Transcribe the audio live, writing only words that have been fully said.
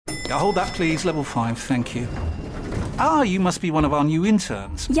Hold that, please. Level 5, thank you. Ah, you must be one of our new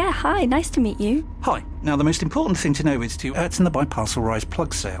interns. Yeah, hi, nice to meet you. Hi. Now, the most important thing to know is to in the Biparcel Rise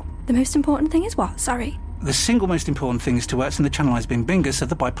plug sale. The most important thing is what? Sorry. The single most important thing is to in the Channelized Bing Bingus of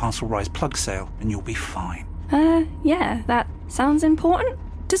the Biparcel Rise plug sale, and you'll be fine. Yeah, that sounds important.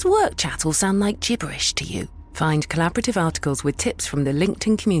 Does work chat all sound like gibberish to you? Find collaborative articles with tips from the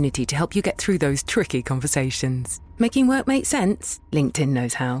LinkedIn community to help you get through those tricky conversations. Making work make sense? LinkedIn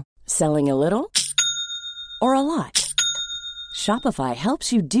knows how. Selling a little or a lot? Shopify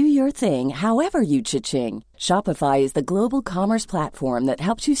helps you do your thing however you cha-ching. Shopify is the global commerce platform that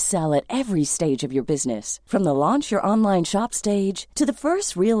helps you sell at every stage of your business. From the launch your online shop stage to the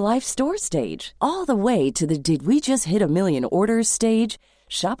first real-life store stage, all the way to the did we just hit a million orders stage.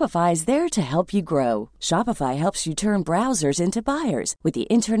 Shopify is there to help you grow. Shopify helps you turn browsers into buyers with the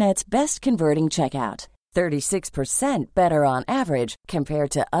internet's best converting checkout. 36% better on average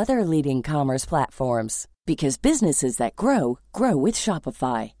compared to other leading commerce platforms. Because businesses that grow, grow with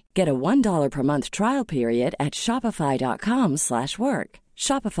Shopify. Get a $1 per month trial period at shopify.com/work.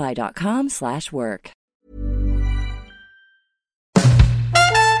 Shopify.com/work.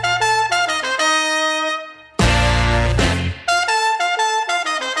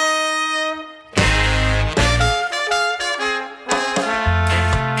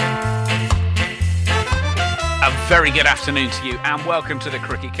 Very good afternoon to you and welcome to the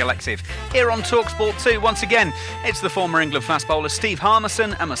Cricket Collective here on TalkSport 2. Once again, it's the former England fast bowler Steve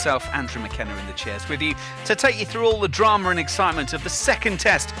Harmison and myself, Andrew McKenna, in the chairs with you to take you through all the drama and excitement of the second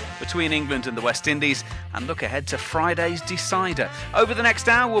test between England and the West Indies and look ahead to Friday's decider. Over the next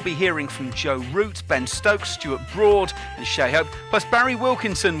hour, we'll be hearing from Joe Root, Ben Stokes, Stuart Broad and Shai Hope, plus Barry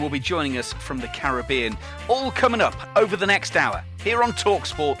Wilkinson will be joining us from the Caribbean. All coming up over the next hour here on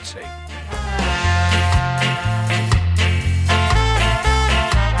TalkSport 2.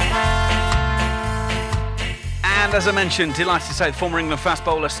 And as I mentioned, delighted to say the former England fast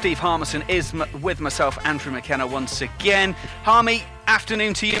bowler Steve Harmison is with myself, Andrew McKenna, once again. Harmy,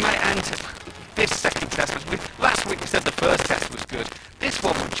 afternoon to you, mate. And this second test was good. Last week we said the first test was good. This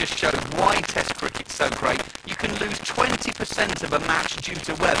one would just show why test cricket's so great. You can lose 20% of a match due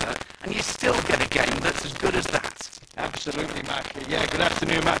to weather and you still get a game that's as good as that. Absolutely, Mac. Yeah, good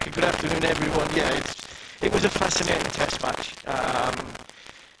afternoon, Mac. Good afternoon, everyone. Yeah, it was a fascinating test match.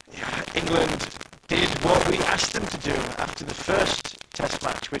 England did what we asked them to do after the first test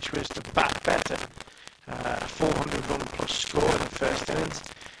match, which was to bat better. 400 run plus score in the first innings.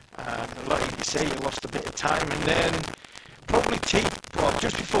 Like you say, you lost a bit of time, and then probably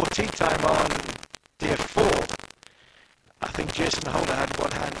just before tea time on day 4, I think Jason Holder had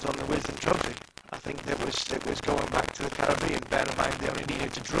one hand on the Wisden Trophy. I think it was going back to the Caribbean. Bear in mind they only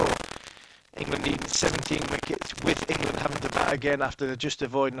needed to draw. England needed 17 wickets, with England having to bat again after just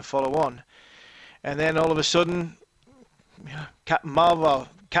avoiding a follow-on. And then all of a sudden, Captain Marvel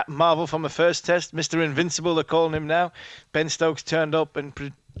from the first test, Mr. Invincible, they're calling him now. Ben Stokes turned up and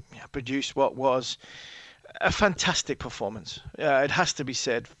produced what was a fantastic performance. It has to be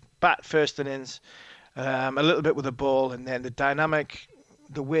said. Bat first innings, a little bit with the ball, and then the dynamic,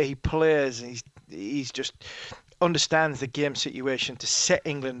 the way he plays, he's just understands the game situation to set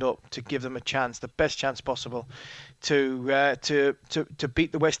England up, to give them a chance, the best chance possible, to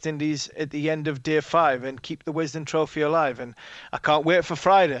beat the West Indies at the end of day 5 and keep the Wisden Trophy alive. And I can't wait for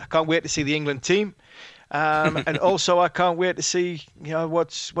Friday. I can't wait to see the England team, and also I can't wait to see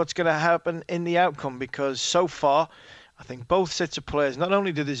what's going to happen in the outcome, because so far I think both sets of players not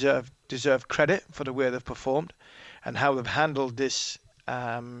only do deserve credit for the way they've performed and how they've handled this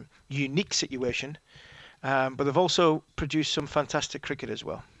unique situation, but they've also produced some fantastic cricket as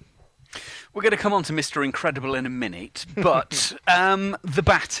well. We're going to come on to Mr. Incredible in a minute, but the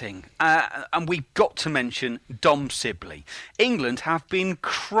batting, and we've got to mention Dom Sibley. England have been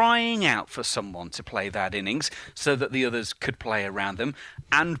crying out for someone to play that innings so that the others could play around them,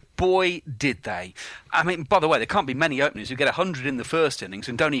 and boy, did they. I mean, by the way, there can't be many openers who get 100 in the first innings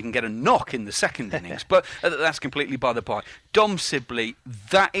and don't even get a knock in the second innings, but that's completely by the by. Dom Sibley,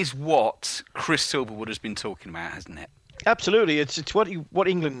 that is what Chris Silverwood has been talking about, hasn't it? Absolutely, it's what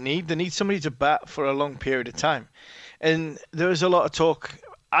England need. They need somebody to bat for a long period of time, and there was a lot of talk.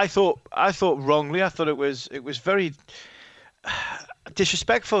 I thought wrongly. I thought it was very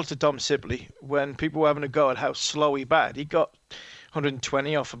disrespectful to Dom Sibley when people were having a go at how slow he batted. He got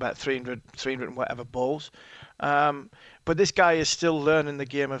 120 off about 300 and whatever balls. But this guy is still learning the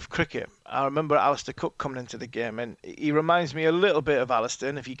game of cricket. I remember Alistair Cook coming into the game, and he reminds me a little bit of Alistair.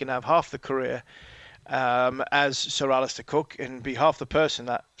 And if you can have half the career as Sir Alistair Cook and be half the person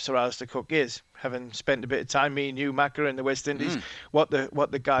that Sir Alistair Cook is, having spent a bit of time, me and you, Macca, in the West Indies, what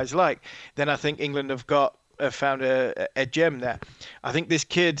the guy's like, then I think England have found a gem there. I think this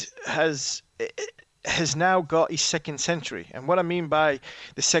kid has now got his second century, and what I mean by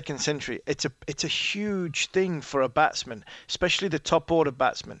the second century, it's a huge thing for a batsman, especially the top order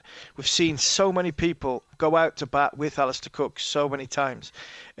batsman. We've seen so many people go out to bat with Alistair Cook so many times,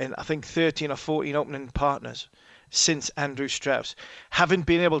 and I think 13 or 14 opening partners since Andrew Strauss haven't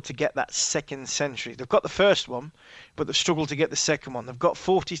been able to get that second century. They've got the first one, but they've struggled to get the second one. They've got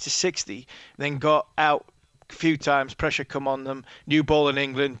 40 to 60, then got out few times, pressure come on them, new ball in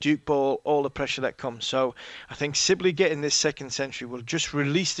England, Duke ball, all the pressure that comes. So I think Sibley getting this second century will just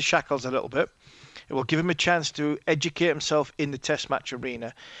release the shackles a little bit. It will give him a chance to educate himself in the test match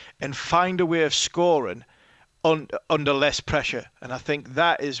arena and find a way of scoring under less pressure. And I think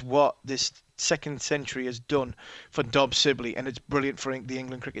that is what this second century has done for Dom Sibley, and it's brilliant for the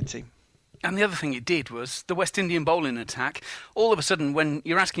England cricket team. And the other thing it did was the West Indian bowling attack. All of a sudden, when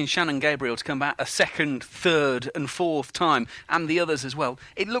you're asking Shannon Gabriel to come back a second, third and fourth time, and the others as well,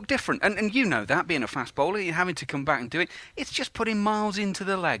 it looked different. And you know that, being a fast bowler, you're having to come back and do it. It's just putting miles into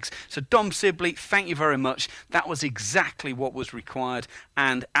the legs. So Dom Sibley, thank you very much. That was exactly what was required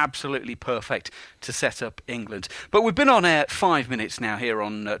and absolutely perfect to set up England. But we've been on air 5 minutes now here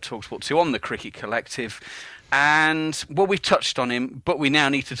on TalkSport 2 on the Cricket Collective. And, well, we've touched on him, but we now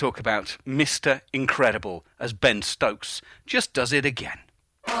need to talk about Mr. Incredible, as Ben Stokes just does it again.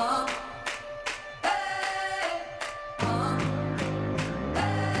 I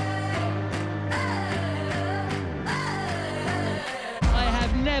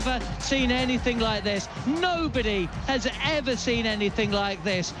have never seen anything like this. Nobody has ever seen anything like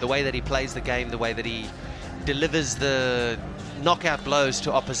this. The way that he plays the game, the way that he delivers the knockout blows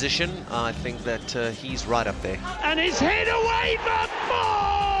to opposition, I think that he's right up there. And it's hit away for 4!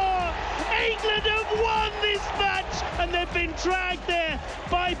 England have won this match, and they've been dragged there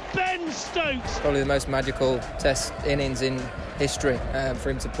by Ben Stokes. Probably the most magical test innings in history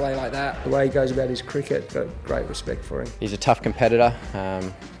for him to play like that. The way he goes about his cricket, got great respect for him. He's a tough competitor,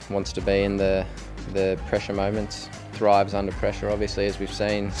 wants to be in the pressure moments, thrives under pressure, obviously, as we've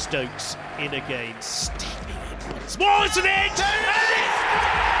seen. Stokes in again, steaming in. Smalls an edge, and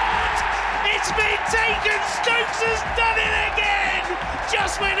it's been taken. Stokes has done it again.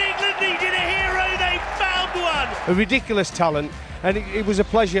 Just when England needed a hero, they found one. A ridiculous talent, and it was a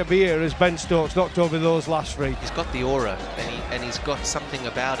pleasure to be here as Ben Stokes knocked over those last three. He's got the aura, and he's got something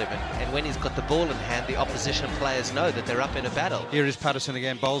about him, and when he's got the ball in hand, the opposition players know that they're up in a battle. Here is Patterson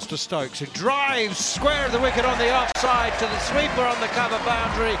again, bowls to Stokes, who drives square of the wicket on the offside to the sweeper on the cover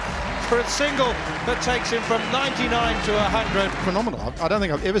boundary for a single that takes him from 99 to 100. Phenomenal. I don't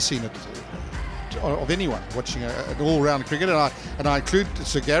think I've ever seen it of anyone watching an all-round cricket, and I include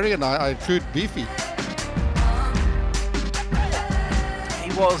Sir Gary and I include Beefy.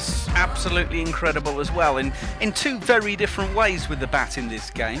 He was absolutely incredible as well in two very different ways with the bat in this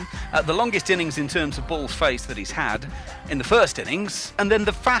game. The longest innings in terms of balls faced that he's had in the first innings, and then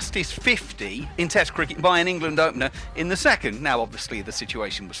the fastest 50 in Test cricket by an England opener in the second. Now obviously the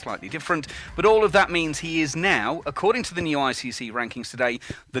situation was slightly different, but all of that means he is now, according to the new ICC rankings today,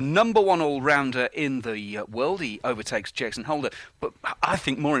 the number one all-rounder in the world. He overtakes Jason Holder, but I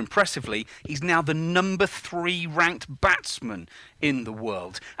think more impressively, he's now the number 3 ranked batsman in the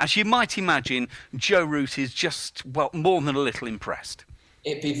world. As you might imagine, Joe Root is just, well, more than a little impressed.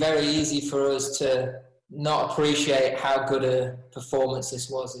 It'd be very easy for us to not appreciate how good a performance this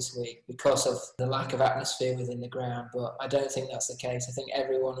was this week because of the lack of atmosphere within the ground, but I don't think that's the case. I think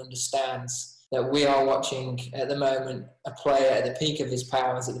everyone understands that we are watching at the moment a player at the peak of his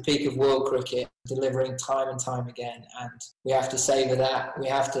powers, at the peak of world cricket, delivering time and time again, and we have to savour that, we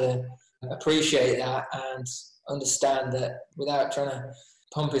have to appreciate that and understand that without trying to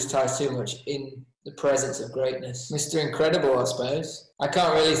pump his tires too much in the presence of greatness. Mr. Incredible, I suppose. I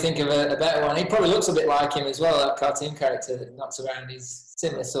can't really think of a better one. He probably looks a bit like him as well, that cartoon character that knocks around. He's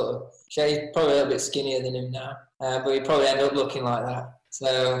similar sort of shape, probably a little bit skinnier than him now, but he'd probably end up looking like that.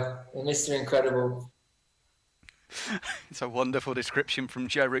 So, Mr. Incredible. It's a wonderful description from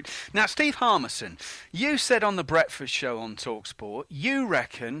Joe Root. Now, Steve Harmison, you said on the Breakfast Show on TalkSport, you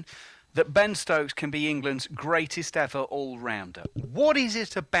reckon that Ben Stokes can be England's greatest ever all-rounder. What is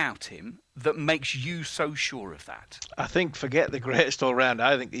it about him that makes you so sure of that? I think, forget the greatest all-rounder,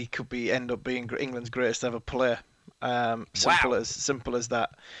 I think he could end up being England's greatest ever player. Simple as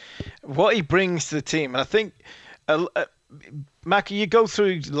that. What he brings to the team, and I think, Mackie, you go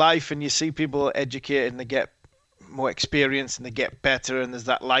through life and you see people educated and they get more experience and they get better, and there's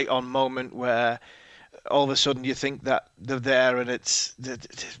that light-on moment where all of a sudden you think that they're there and it's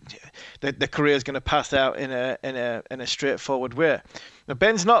the career is going to pass out in a straightforward way. Now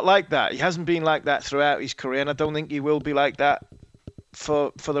Ben's not like that. He hasn't been like that throughout his career, and I don't think he will be like that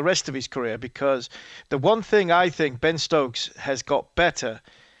for the rest of his career, because the one thing I think Ben Stokes has got better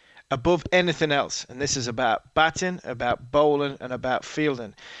above anything else, and this is about batting, about bowling, and about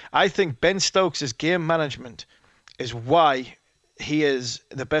fielding. I think Ben Stokes' game management is why he is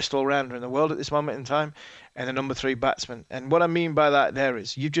the best all-rounder in the world at this moment in time and the number 3 batsman. And what I mean by that there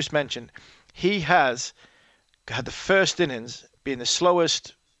is, you just mentioned, he has had the first innings being the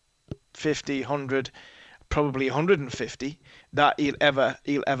slowest 50, 100, probably 150 that he'll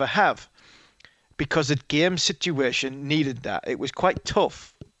ever have, because the game situation needed that. It was quite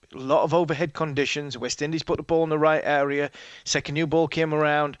tough. A lot of overhead conditions. West Indies put the ball in the right area. Second new ball came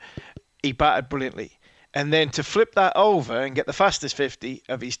around. He batted brilliantly. And then to flip that over and get the fastest 50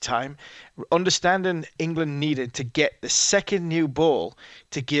 of his time, understanding England needed to get the second new ball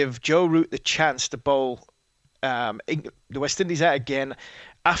to give Joe Root the chance to bowl the West Indies out again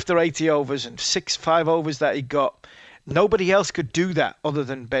after 80 overs and 5 overs that he got. Nobody else could do that other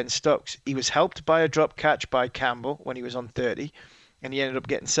than Ben Stokes. He was helped by a drop catch by Campbell when he was on 30, and he ended up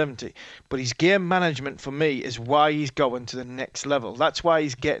getting 70. But his game management, for me, is why he's going to the next level. That's why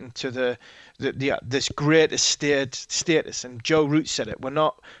he's getting to this greatest status. And Joe Root said it. We're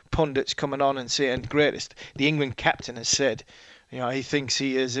not pundits coming on and saying greatest. The England captain has said, he thinks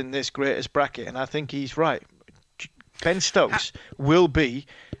he is in this greatest bracket, and I think he's right. Ben Stokes will be,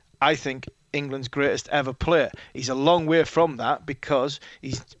 I think, England's greatest ever player. He's a long way from that because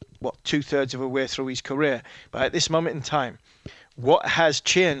he's, 2/3 of a way through his career. But at this moment in time, what has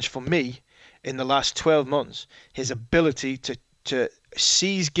changed for me in the last 12 months, his ability to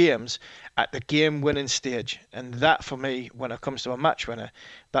seize games at the game-winning stage. And that, for me, when it comes to a match winner,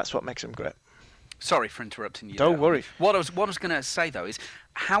 that's what makes him great. Sorry for interrupting you. Don't worry. What I was going to say, though, is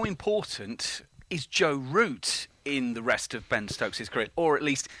how important is Joe Root in the rest of Ben Stokes' career, or at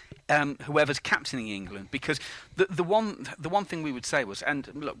least whoever's captaining England? Because the one thing we would say was, and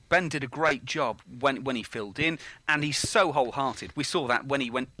look, Ben did a great job when he filled in, and he's so wholehearted. We saw that when he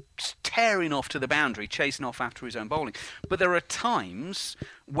went tearing off to the boundary, chasing off after his own bowling. But there are times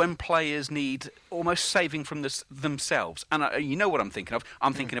when players need almost saving from themselves, and you know what I'm thinking of.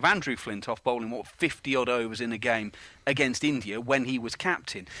 I'm thinking of Andrew Flintoff bowling 50 odd overs in a game against India when he was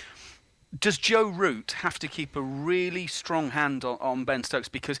captain. Does Joe Root have to keep a really strong hand on Ben Stokes?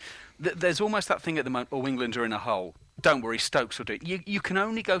 Because there's almost that thing at the moment, England are in a hole. Don't worry, Stokes will do it. You can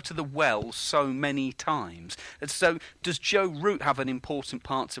only go to the well so many times. And so does Joe Root have an important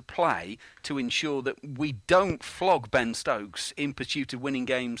part to play to ensure that we don't flog Ben Stokes in pursuit of winning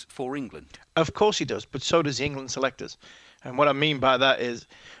games for England? Of course he does, but so does the England selectors. And what I mean by that is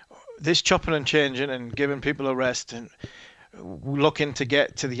this chopping and changing and giving people a rest and looking to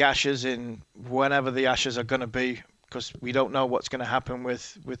get to the Ashes in whenever the Ashes are going to be, because we don't know what's going to happen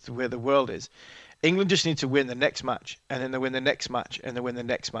with where the world is. England just need to win the next match, and then they win the next match, and they win the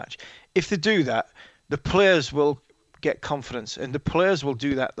next match. If they do that, the players will get confidence, and the players will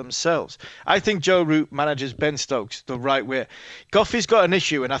do that themselves. I think Joe Root manages Ben Stokes the right way. Goffey's got an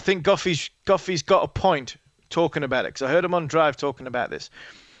issue, and I think Goffey's got a point talking about it, because I heard him on Drive talking about this,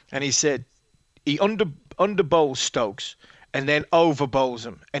 and he said he under bowls Stokes and then over bowls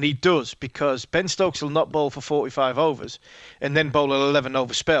him, and he does, because Ben Stokes will not bowl for 45 overs and then bowl an 11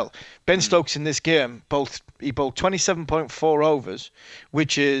 over spell. Ben Stokes in this game bowled 27.4 overs,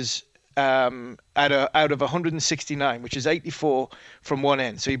 which is out of 169, which is 84 from one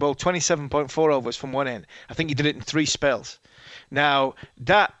end. So he bowled 27.4 overs from one end. I think he did it in 3 spells. Now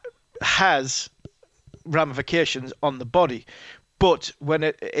that has ramifications on the body. But when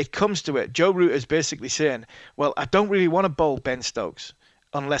it comes to it, Joe Root is basically saying, well, I don't really want to bowl Ben Stokes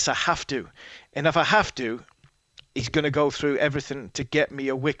unless I have to. And if I have to, he's going to go through everything to get me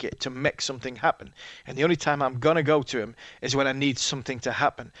a wicket, to make something happen. And the only time I'm going to go to him is when I need something to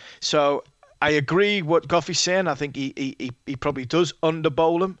happen. So I agree what Goffey's saying. I think he probably does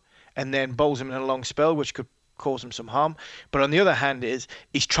under-bowl him and then bowls him in a long spell, which could cause him some harm. But on the other hand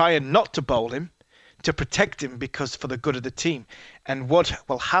he's trying not to bowl him, to protect him, because for the good of the team. And what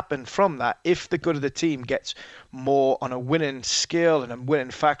will happen from that, if the good of the team gets more on a winning scale and a winning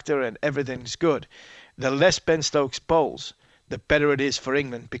factor and everything's good, the less Ben Stokes bowls, the better it is for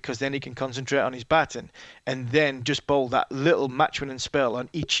England, because then he can concentrate on his batting and then just bowl that little match-winning spell on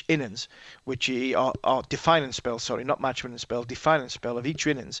each innings, defining spell of each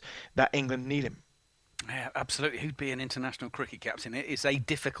innings that England need him. Yeah, absolutely. Who'd be an international cricket captain? It is a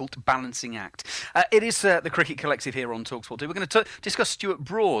difficult balancing act. It is the Cricket Collective here on TalkSport 2. We're going to discuss Stuart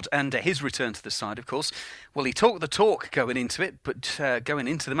Broad and his return to the side, of course. Well, he talked the talk going into it, but going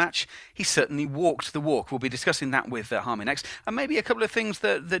into the match, he certainly walked the walk. We'll be discussing that with Harmy next. And maybe a couple of things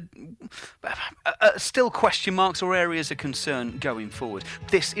that still question marks or areas of concern going forward.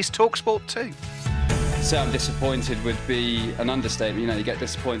 This is TalkSport 2. So I'm disappointed would be an understatement. You know, you get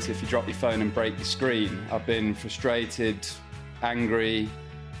disappointed if you drop your phone and break your screen. I've been frustrated, angry,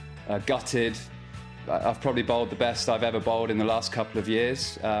 gutted. I've probably bowled the best I've ever bowled in the last couple of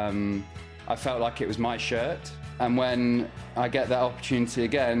years. I felt like it was my shirt. And when I get that opportunity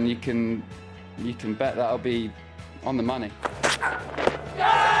again, you can bet that'll be on the money. Oh,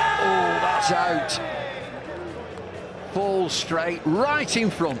 that's out. Ball straight, right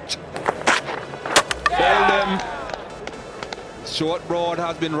in front. Bowled him. Stuart Broad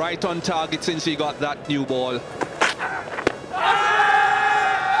has been right on target since he got that new ball.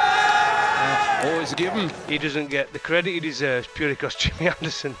 Always given. He doesn't get the credit he deserves purely because Jimmy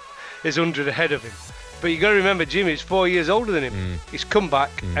Anderson is 100 ahead of him. But you got to remember, Jimmy is 4 years older than him. He's come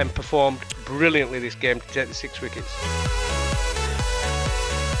back and performed brilliantly this game to take the 6 wickets.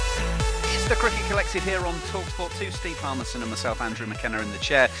 The Cricket Collective here on TalkSport 2. Steve Harmison and myself, Andrew McKenna, in the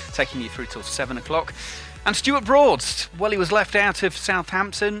chair, taking you through till 7 o'clock. And Stuart Broad, well, he was left out of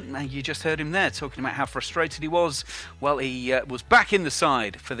Southampton. You just heard him there talking about how frustrated he was. Well, he was back in the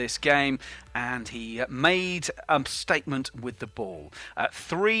side for this game, and he made a statement with the ball.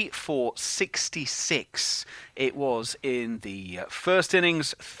 3 for 66 it was in the first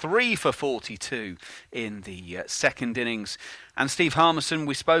innings, 3 for 42 in the second innings. And Steve Harmison,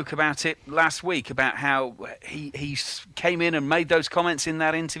 we spoke about it last week, about how he came in and made those comments in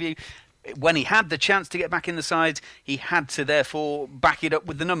that interview. When he had the chance to get back in the side, he had to therefore back it up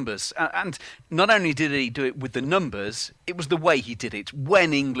with the numbers. And not only did he do it with the numbers, it was the way he did it.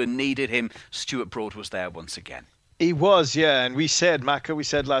 When England needed him, Stuart Broad was there once again. He was, yeah. And we said,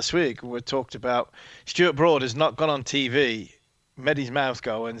 Macca, last week, we talked about Stuart Broad has not gone on TV, made his mouth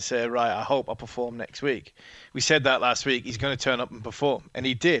go and say, right, I hope I perform next week. We said that last week. He's going to turn up and perform. And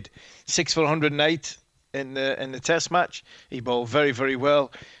he did. 6 for 108 in the Test match. He bowled very, very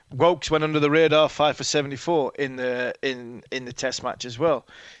well. Woakes went under the radar, 5 for 74 in the Test match as well.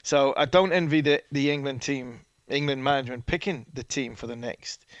 So I don't envy the England team, England management picking the team for the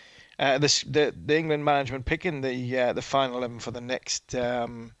next. The England management picking the final 11 for the next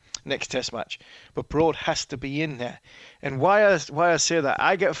Test match. But Broad has to be in there. And why I say that,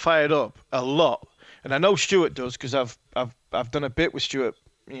 I get fired up a lot, and I know Stuart does because I've done a bit with Stuart,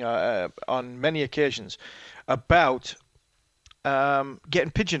 on many occasions, about getting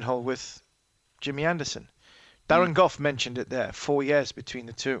pigeonholed with Jimmy Anderson. Darren Gough mentioned it there, 4 years between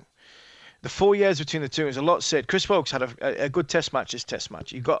the two. The 4 years between the two is a lot said. Chris Woakes had a good Test match this Test match.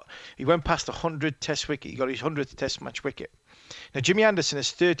 He went past 100 Test wicket. He got his 100th Test match wicket. Now, Jimmy Anderson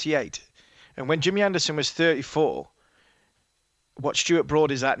is 38. And when Jimmy Anderson was 34, what Stuart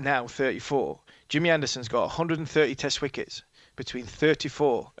Broad is at now, 34, Jimmy Anderson's got 130 Test wickets between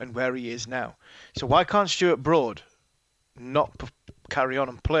 34 and where he is now. So why can't Stuart Broad not carry on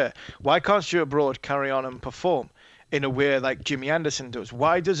and play? Why can't Stuart Broad carry on and perform in a way like Jimmy Anderson does?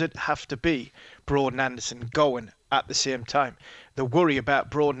 Why does it have to be Broad and Anderson going at the same time? The worry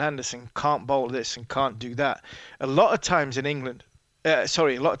about Broad and Anderson can't bowl this and can't do that. A lot of times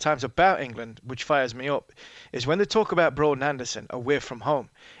about England, which fires me up, is when they talk about Broad and Anderson away from home.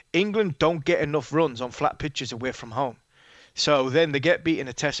 England don't get enough runs on flat pitches away from home. So then they get beat in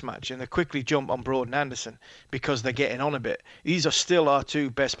a Test match and they quickly jump on Broad and Anderson because they're getting on a bit. These are still our two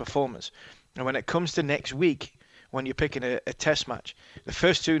best performers. And when it comes to next week, when you're picking a Test match, the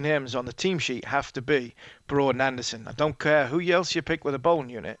first two names on the team sheet have to be Broad and Anderson. I don't care who else you pick with a bowling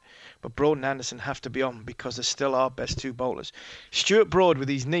unit, but Broad and Anderson have to be on because they're still our best two bowlers. Stuart Broad with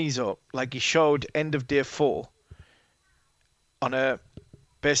his knees up, like he showed end of day 4,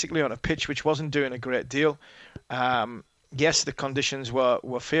 basically on a pitch which wasn't doing a great deal. Yes, the conditions were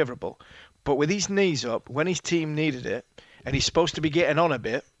favourable, but with his knees up, when his team needed it, and he's supposed to be getting on a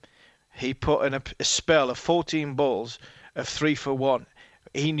bit, he put in a spell of 14 balls of 3 for 1.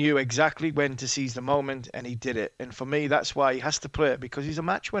 He knew exactly when to seize the moment, and he did it. And for me, that's why he has to play it, because he's a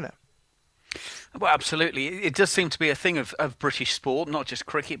match winner. Well, absolutely. It does seem to be a thing of British sport, not just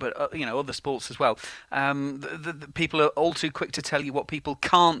cricket, but other sports as well. The people are all too quick to tell you what people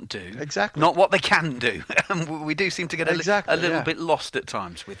can't do, exactly, not what they can do. We do seem to get a little bit lost at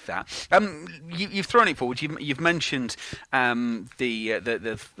times with that. You've thrown it forward. You've mentioned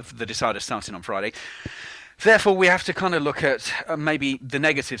the decider starting on Friday. Therefore, we have to kind of look at maybe the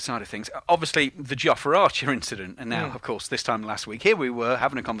negative side of things. Obviously, the Jofra Archer incident, and now, of course, this time last week, here we were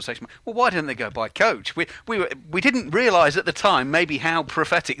having a conversation. Well, why didn't they go by coach? We didn't realise at the time maybe how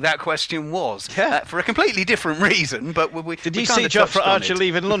prophetic that question was for a completely different reason. But did you see Jofra Archer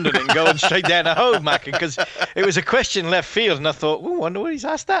leaving London and going straight down to Hove, Mac? Because it was a question left field, and I thought, I wonder what he's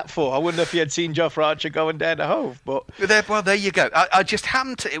asked that for. I wonder if he had seen Jofra Archer going down to Hove. But there you go. I just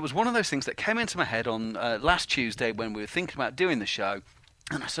happened to. It was one of those things that came into my head on last Tuesday when we were thinking about doing the show,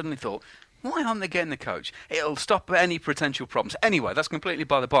 and I suddenly thought, why aren't they getting the coach? It'll stop any potential problems. Anyway, that's completely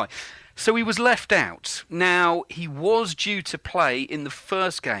by the by. So he was left out. Now, he was due to play in the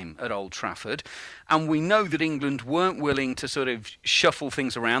first game at Old Trafford, and we know that England weren't willing to sort of shuffle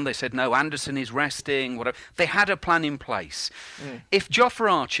things around. They said, no, Anderson is resting, whatever. They had a plan in place. If Jofra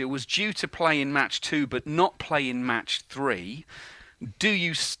Archer was due to play in match 2 but not play in match 3, do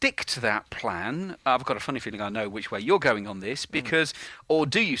you stick to that plan? I've got a funny feeling I know which way you're going on this, because, or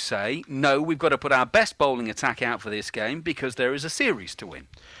do you say, no, we've got to put our best bowling attack out for this game because there is a series to win?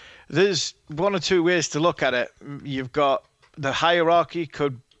 There's one or two ways to look at it. You've got the hierarchy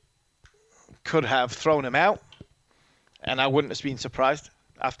could have thrown him out, and I wouldn't have been surprised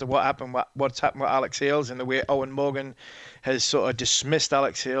after what's happened with Alex Hales and the way Owen Morgan has sort of dismissed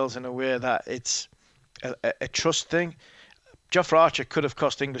Alex Hales in a way that it's a trust thing. Jofra Archer could have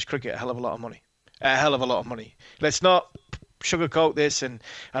cost English cricket a hell of a lot of money. Let's not sugarcoat this. And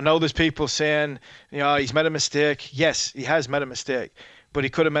I know there's people saying, he's made a mistake. Yes, he has made a mistake, but he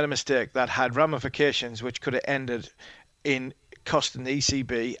could have made a mistake that had ramifications which could have ended in costing the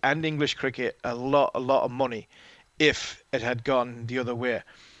ECB and English cricket a lot of money if it had gone the other way.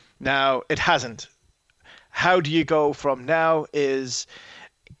 Now, it hasn't. How do you go from now is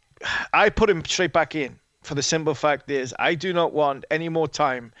I put him straight back in. For the simple fact is, I do not want any more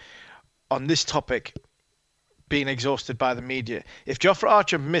time on this topic being exhausted by the media. If Jofra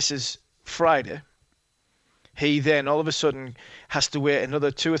Archer misses Friday, he then all of a sudden has to wait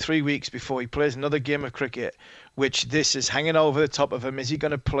another 2 or 3 weeks before he plays another game of cricket, which this is hanging over the top of him. Is he going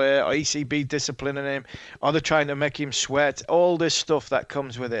to play? Or ECB disciplining him? Are they trying to make him sweat? All this stuff that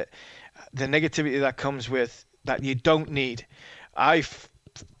comes with it. The negativity that comes with that you don't need.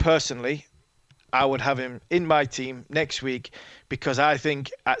 Personally, I would have him in my team next week because I think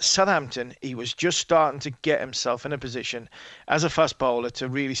at Southampton, he was just starting to get himself in a position as a fast bowler to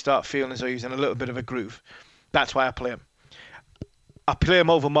really start feeling as though he was in a little bit of a groove. That's why I play him. I play him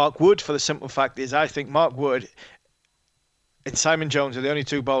over Mark Wood for the simple fact is I think Mark Wood and Simon Jones are the only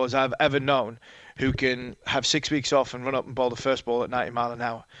two bowlers I've ever known who can have 6 weeks off and run up and bowl the first ball at 90 mile an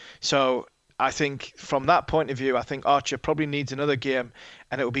hour. So I think from that point of view, I think Archer probably needs another game,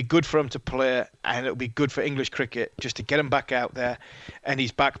 and it will be good for him to play, and it will be good for English cricket just to get him back out there, and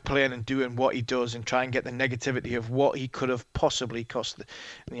he's back playing and doing what he does and try and get the negativity of what he could have possibly cost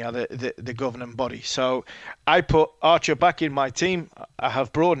the governing body. So I put Archer back in my team. I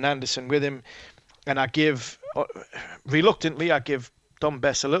have Broad and Anderson with him, and I give Dom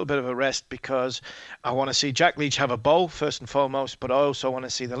Bess a little bit of a rest because I want to see Jack Leach have a bowl first and foremost, but I also want to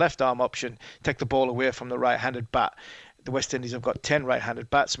see the left arm option take the ball away from the right-handed bat. The West Indies have got 10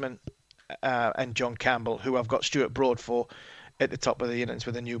 right-handed batsmen and John Campbell, who I've got Stuart Broad for at the top of the innings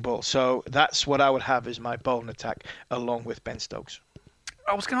with a new ball. So that's what I would have as my bowling attack along with Ben Stokes.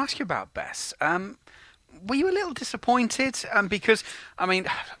 I was going to ask you about Bess. Were you a little disappointed? Because, I mean,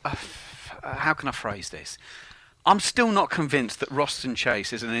 how can I phrase this? I'm still not convinced that Roston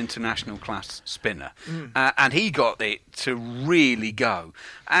Chase is an international class spinner. And he got it to really go.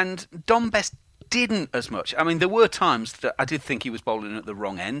 And Dom Bess didn't as much. I mean, there were times that I did think he was bowling at the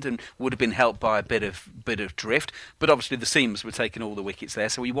wrong end and would have been helped by a bit of drift. But obviously the seamers were taking all the wickets there,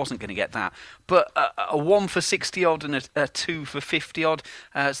 so he wasn't going to get that. But a 1 for 60 odd and a 2 for 50 odd.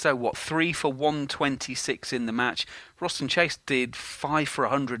 3 for 126 in the match. Roston Chase did 5 for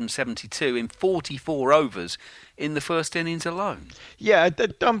 172 in 44 overs in the first innings alone. Yeah,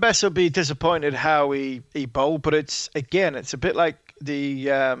 Dom Bess will be disappointed how he bowled, but it's a bit like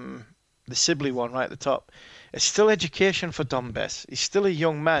the Sibley one right at the top. It's still education for Dom Bess. He's still a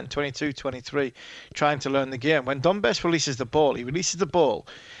young man, 22, 23, trying to learn the game. When Dom Bess releases the ball, he releases the ball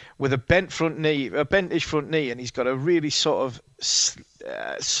with a bentish front knee, and he's got a really sort of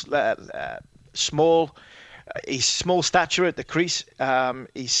small. He's small stature at the crease.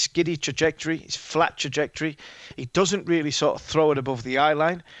 He's skiddy trajectory. He's flat trajectory. He doesn't really sort of throw it above the eye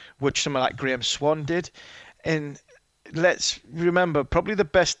line, which someone like Graham Swan did. And let's remember, probably the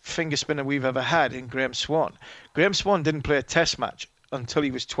best finger spinner we've ever had in Graham Swan. Graham Swan didn't play a test match until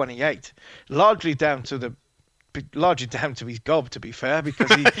he was 28, largely down to the largely down to his gob, to be fair,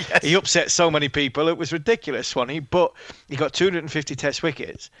 because he upset so many people. It was ridiculous, Swanee. But he got 250 Test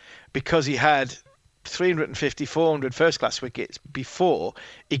wickets because he had 350, 400 first-class wickets before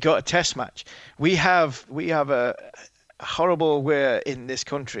he got a Test match. We have a horrible way in this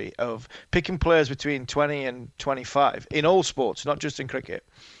country of picking players between 20 and 25 in all sports, not just in cricket.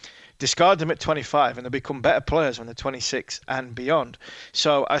 Discard them at 25 and they become better players when they're 26 and beyond.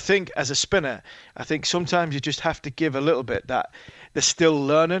 So I think as a spinner, I think sometimes you just have to give a little bit that they're still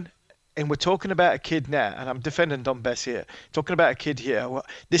learning. And we're talking about a kid now, and I'm defending Dom Bess here, talking about a kid here.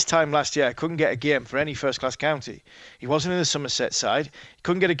 This time last year, couldn't get a game for any first-class county. He wasn't in the Somerset side. He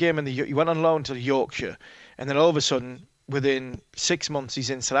couldn't get a game he went on loan to Yorkshire. And then all of a sudden, within 6 months, he's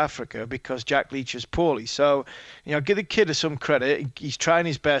in South Africa because Jack Leach is poorly. So, give the kid some credit. He's trying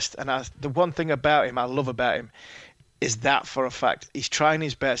his best, and the one thing about him, I love about him, is that for a fact. He's trying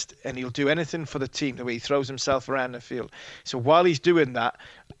his best, and he'll do anything for the team, the way he throws himself around the field. So while he's doing that,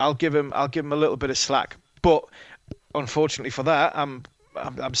 I'll give him a little bit of slack. But unfortunately for that, I'm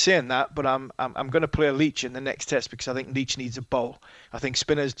saying that, but I'm going to play Leach in the next test because I think Leach needs a bowl. I think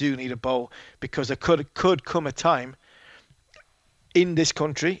spinners do need a bowl because there could come a time in this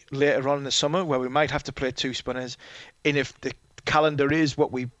country later on in the summer where we might have to play 2 spinners, and if the calendar is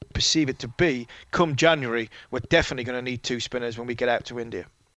what we perceive it to be, come January, we're definitely going to need 2 spinners when we get out to India.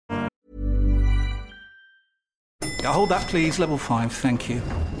 Hold that, please. Level 5, thank you.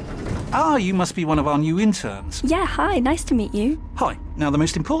 You must be one of our new interns. Yeah, hi, nice to meet you. Hi. Now, the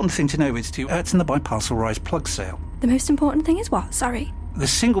most important thing to know is to in the Biparcel Rise plug sale. The most important thing is what? Sorry. The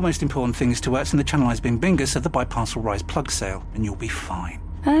single most important thing is to in the Channelized Bing Bingus of the Biparcel Rise plug sale, and you'll be fine.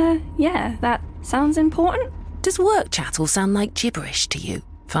 Yeah, that sounds important. Does work chat all sound like gibberish to you?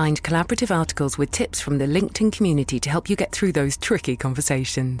 Find collaborative articles with tips from the LinkedIn community to help you get through those tricky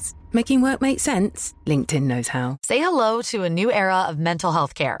conversations. Making work make sense? LinkedIn knows how. Say hello to a new era of mental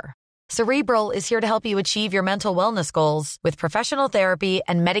health care. Cerebral is here to help you achieve your mental wellness goals with professional therapy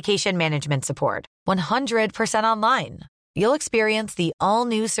and medication management support. 100% online. You'll experience the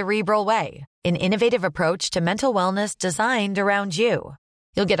all-new Cerebral Way, an innovative approach to mental wellness designed around you.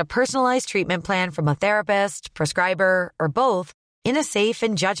 You'll get a personalized treatment plan from a therapist, prescriber, or both in a safe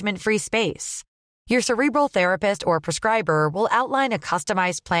and judgment-free space. Your Cerebral therapist or prescriber will outline a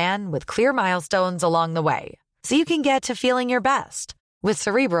customized plan with clear milestones along the way, so you can get to feeling your best. With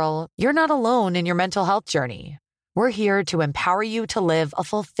Cerebral, you're not alone in your mental health journey. We're here to empower you to live a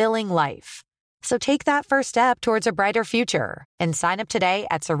fulfilling life. So take that first step towards a brighter future and sign up today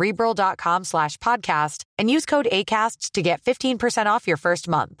at Cerebral.com/podcast and use code ACAST to get 15% off your first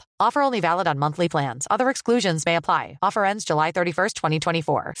month. Offer only valid on monthly plans. Other exclusions may apply. Offer ends July 31st,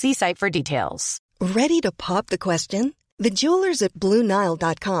 2024. See site for details. Ready to pop the question? The jewelers at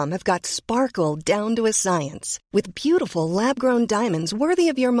BlueNile.com have got sparkle down to a science with beautiful lab-grown diamonds worthy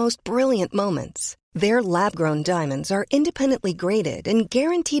of your most brilliant moments. Their lab-grown diamonds are independently graded and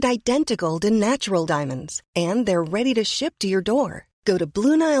guaranteed identical to natural diamonds. And they're ready to ship to your door. Go to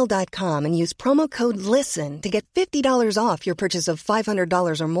BlueNile.com and use promo code LISTEN to get $50 off your purchase of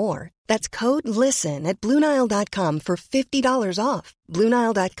 $500 or more. That's code LISTEN at BlueNile.com for $50 off.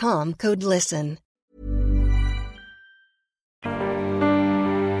 BlueNile.com, code LISTEN.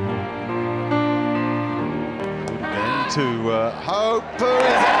 To Hooper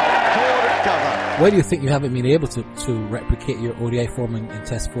is cover. Why do you think you haven't been able to replicate your ODI form in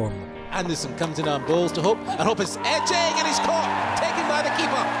Test form? Anderson comes in on balls to Hope, and Hope is edging, and he's caught, taken by the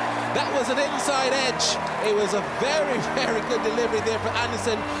keeper. That was an inside edge. It was a very, very good delivery there for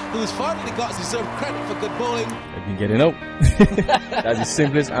Anderson, who's finally got deserved credit for good bowling. I've been getting out. That's the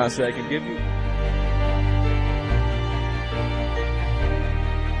simplest answer I can give you.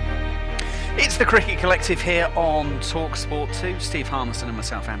 It's the Cricket Collective here on TalkSport 2. Steve Harmison and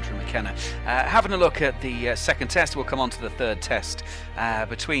myself, Andrew McKenna. Having a look at the second test. We'll come on to the third test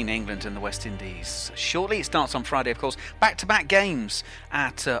between England and the West Indies shortly. It starts on Friday, of course. Back-to-back games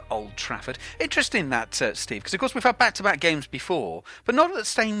at Old Trafford. Interesting that, Steve, because, of course, we've had back-to-back games before, but not at the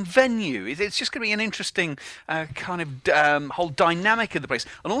same venue. It's just going to be an interesting whole dynamic of the place,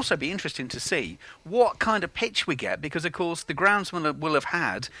 and also be interesting to see what kind of pitch we get, because, of course, the groundsman will have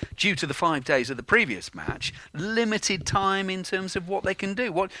had, due to the 5 days of the previous match, limited time in terms of what they can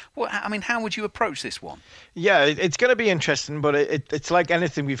do. How would you approach this one? Yeah, it's going to be interesting, but it's like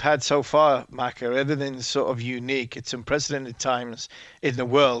anything we've had so far, Maka. Everything's sort of unique. It's unprecedented times in the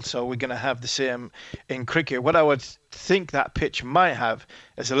world, so we're going to have the same in cricket. What I would think that pitch might have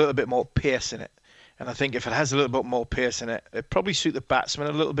is a little bit more pace in it. And I think if it has a little bit more pace in it, it'd probably suit the batsman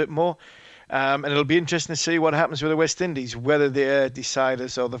a little bit more. And it'll be interesting to see what happens with the West Indies, whether they decide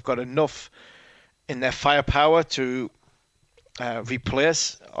as though they've got enough their firepower to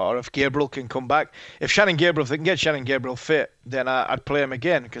replace, or if Gabriel can come back. If they can get Shannon Gabriel fit, then I'd play him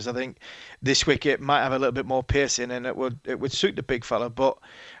again, because I think this wicket might have a little bit more pace in, and it would suit the big fella. But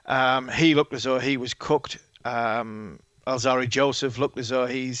he looked as though he was cooked. Alzarri Joseph looked as though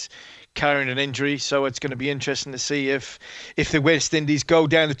he's carrying an injury, so it's going to be interesting to see if the West Indies go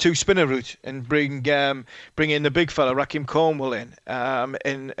down the two-spinner route and bring in the big fella, Raheem Cornwall, in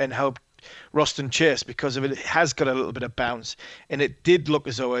and help Roston Chase, because of it has got a little bit of bounce, and it did look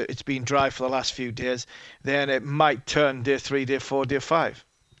as though it's been dry for the last few days. Then it might turn day 3, day 4, day 5.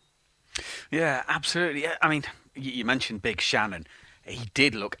 Yeah, absolutely. I mean, you mentioned Big Shannon. He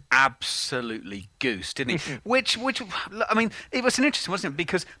did look absolutely goose, didn't he? which, I mean, it was an interesting, wasn't it?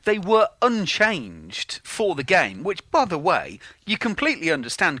 Because they were unchanged for the game, which, by the way, you completely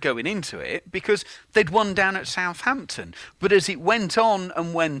understand going into it, because they'd won down at Southampton. But as it went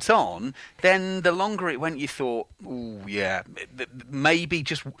on, then the longer it went, you thought, oh yeah,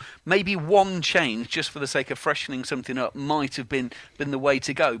 maybe one change just for the sake of freshening something up might have been the way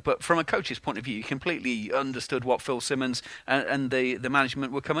to go. But from a coach's point of view, you completely understood what Phil Simmons and the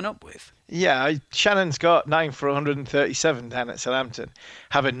management were coming up with. Yeah, Shannon's got 9 for 137 down at Southampton,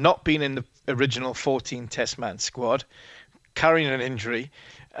 having not been in the original 14 Test man squad, carrying an injury.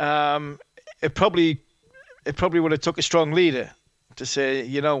 It probably would have took a strong leader to say,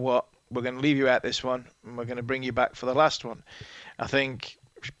 you know what, we're going to leave you at this one, and we're going to bring you back for the last one. I think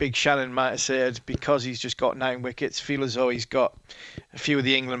Big Shannon might have said, because he's just got 9 wickets, feel as though he's got a few of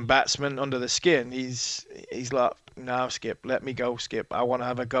the England batsmen under the skin. He's like, no, Skip, let me go, Skip. I want to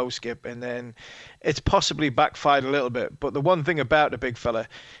have a go, Skip. And then it's possibly backfired a little bit. But the one thing about the big fella,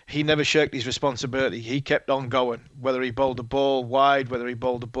 he never shirked his responsibility. He kept on going, whether he bowled the ball wide, whether he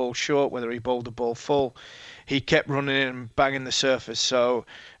bowled the ball short, whether he bowled the ball full. He kept running in and banging the surface. So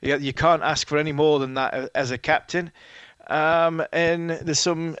you can't ask for any more than that as a captain. And there's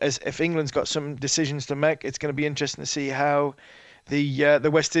if England's got some decisions to make, it's going to be interesting to see how the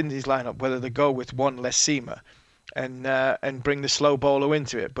West Indies line up, whether they go with one less seamer and bring the slow bowler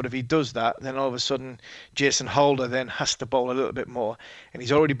into it. But if he does that, then all of a sudden Jason Holder then has to bowl a little bit more, and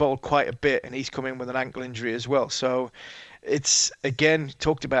he's already bowled quite a bit, and he's come in with an ankle injury as well. So it's, again,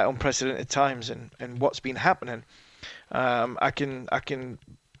 talked about unprecedented times and what's been happening. I can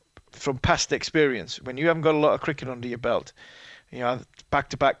from past experience, when you haven't got a lot of cricket under your belt,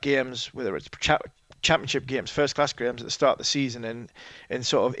 back-to-back games, whether it's championship games, first-class games at the start of the season in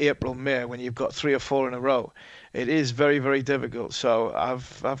sort of April, May, when you've got 3 or 4 in a row, it is very, very difficult. So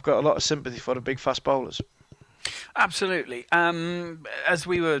I've got a lot of sympathy for the big fast bowlers. Absolutely. As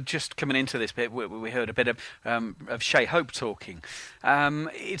we were just coming into this bit, we heard a bit of Shai Hope talking.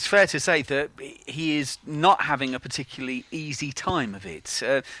 It's fair to say that he is not having a particularly easy time of it.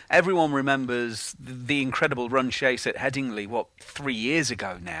 Everyone remembers the incredible run chase at Headingley, 3 years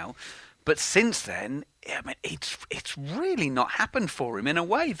ago now. But since then, I mean, it's really not happened for him in a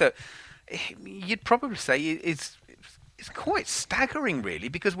way that you'd probably say it's quite staggering, really,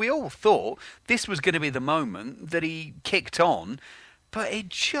 because we all thought this was going to be the moment that he kicked on, but it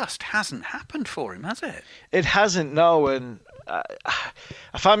just hasn't happened for him, has it? It hasn't, no. And I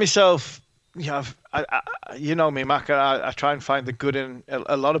find myself, you know me, Mac, I try and find the good in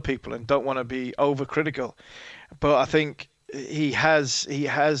a lot of people and don't want to be overcritical. But I think he has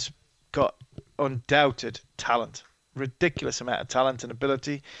got undoubted talent. Ridiculous amount of talent and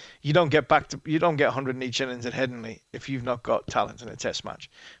ability. You don't get 100 in each innings at Headingley if you've not got talent in a Test match.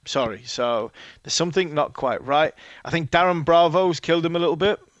 I'm sorry. So there's something not quite right. I think Darren Bravo's killed him a little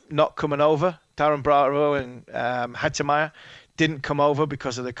bit, not coming over. Darren Bravo and Hattemeyer didn't come over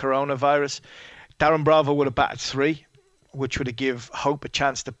because of the coronavirus. Darren Bravo would have batted 3, which would have give Hope a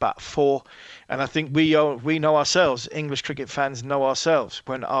chance to bat 4. And I think we know ourselves, English cricket fans know ourselves,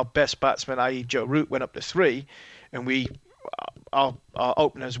 when our best batsman, i.e. Joe Root, went up to 3, and our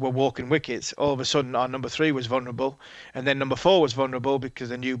openers were walking wickets, all of a sudden our number 3 was vulnerable, and then number 4 was vulnerable because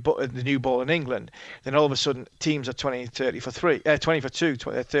the new ball in England. Then all of a sudden teams are 20 for 2,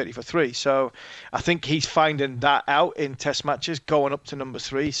 30 for 3. So I think he's finding that out in Test matches, going up to number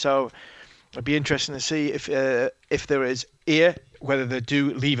 3. So it'd be interesting to see if there is A, whether they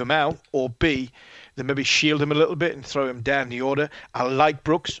do leave him out, or B, they maybe shield him a little bit and throw him down the order. I like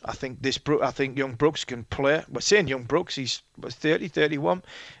Brooks. I think young Brooks can play. We're saying young Brooks. He's 30, 31.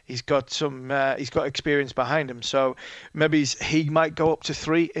 He's got he's got experience behind him. So maybe he might go up to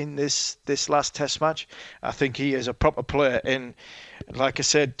 3 in this last Test match. I think he is a proper player. And like I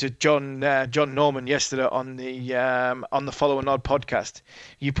said to John Norman yesterday on the Follow and Nod podcast,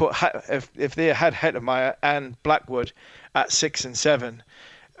 you put if they had Hettemeyer and Blackwood at 6 and 7.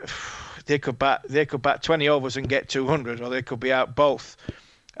 they could bat 20 overs and get 200, or they could be out both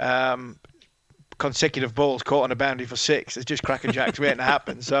consecutive balls caught on a boundary for 6. It's just crackerjacks waiting to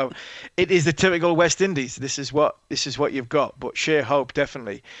happen. So it is the typical West Indies. This is what you've got. But Shea Hope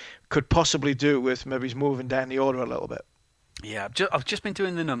definitely could possibly do with maybe moving down the order a little bit. Yeah, I've just been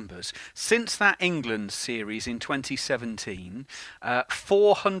doing the numbers. Since that England series in 2017,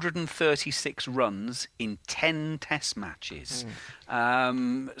 436 runs in 10 Test matches.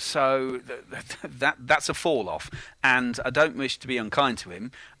 So that's a fall-off. And I don't wish to be unkind to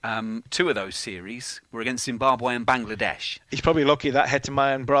him. 2 of those series were against Zimbabwe and Bangladesh. He's probably lucky that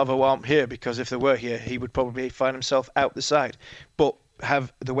Hettemeier and Bravo aren't here, because if they were here, he would probably find himself out the side. But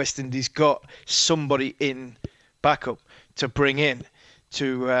have the West Indies got somebody in backup to bring in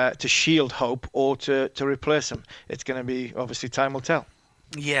to shield Hope or to replace him? It's going to be, obviously, time will tell.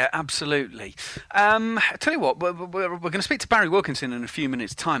 Yeah, absolutely. Tell you what, we're going to speak to Barry Wilkinson in a few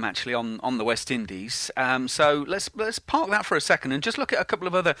minutes' time, actually, on the West Indies. So let's park that for a second and just look at a couple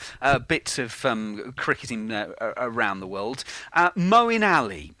of other bits of cricketing around the world. Moeen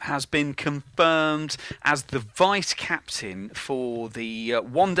Ali has been confirmed as the vice-captain for the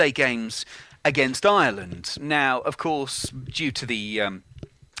one-day games against Ireland. Now, of course, due to the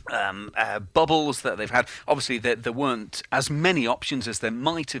bubbles that they've had, obviously there weren't as many options as there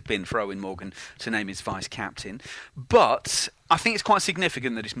might have been for Eoin Morgan to name his vice-captain. But I think it's quite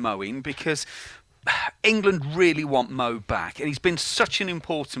significant that it's Moeen, because England really want Mo back, and he's been such an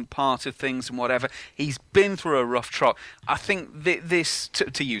important part of things and whatever. He's been through a rough trot. I think this,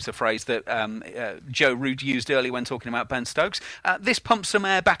 to use the phrase that Joe Root used earlier when talking about Ben Stokes, this pumps some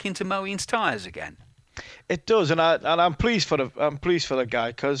air back into Moeen's tyres again. It does, and I'm pleased for the guy,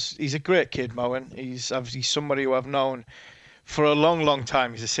 because he's a great kid, Moeen. He's obviously somebody who I've known for a long, long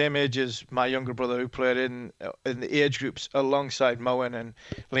time. He's the same age as my younger brother, who played in the age groups alongside Moeen and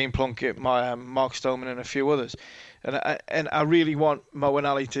Liam Plunkett, Mark Stoneman, and a few others. And I really want Moeen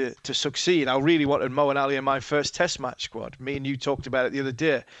Ali to succeed. I really wanted Moeen Ali in my first Test match squad. Me and you talked about it the other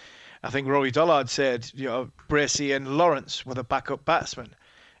day. I think Rory Dollard said, Bracey and Lawrence were the backup batsmen.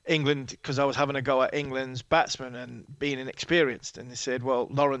 England, because I was having a go at England's batsmen and being inexperienced, and they said, well,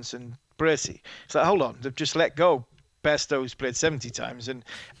 Lawrence and Bracey. It's like, hold on, they've just let go Bairstow, who's played 70 times, and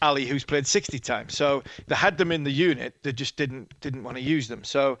Ali, who's played 60 times. So they had them in the unit, they just didn't want to use them.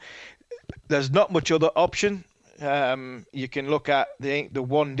 So there's not much other option. You can look at the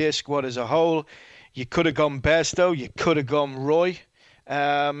one-day squad as a whole. You could have gone Bairstow, you could have gone Roy.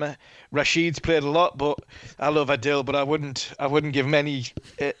 Rashid's played a lot, but I love Adil, but I wouldn't give him any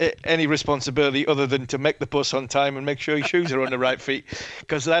responsibility other than to make the bus on time and make sure his shoes are on the right feet,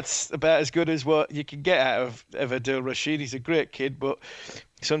 because that's about as good as what you can get out of Adil Rashid. He's a great kid, but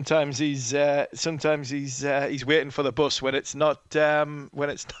sometimes he's waiting for the bus when it's not there.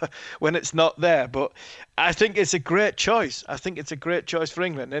 But I think it's a great choice. I think it's a great choice for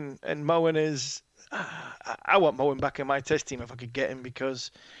England, and Moeen is. I want Moeen back in my Test team if I could get him,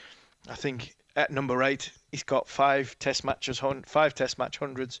 because I think at number 8 he's got 5 Test match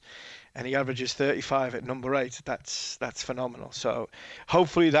hundreds, and he averages 35 at number 8. That's phenomenal. So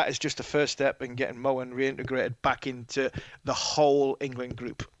hopefully that is just a first step in getting Moeen reintegrated back into the whole England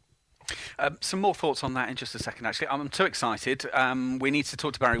group. Some more thoughts on that in just a second, actually. I'm too excited. We need to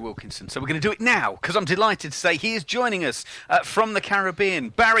talk to Barry Wilkinson. So we're going to do it now, because I'm delighted to say he is joining us from the Caribbean.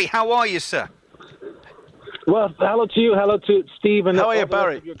 Barry, how are you, sir? Well, hello to you, hello to Steve, and how are you,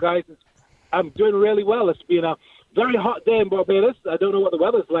 Barry? You guys. I'm doing really well. It's been a very hot day in Barbados. I don't know what the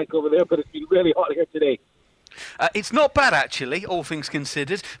weather's like over there, but it's been really hot here today. It's not bad, actually, all things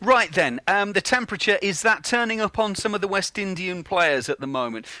considered. Right then, the temperature, is that turning up on some of the West Indian players at the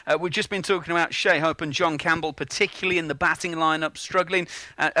moment? We've just been talking about Shea Hope and John Campbell, particularly in the batting lineup, struggling,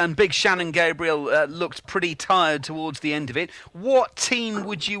 and big Shannon Gabriel looked pretty tired towards the end of it. What team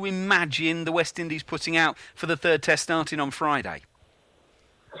would you imagine the West Indies putting out for the third Test starting on Friday?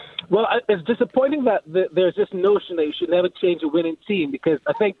 Well, it's disappointing that there's this notion that you should never change a winning team, because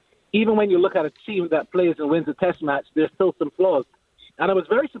I think even when you look at a team that plays and wins a Test match, there's still some flaws. And I was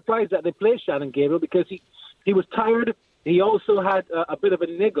very surprised that they played Shannon Gabriel, because he was tired. He also had a bit of a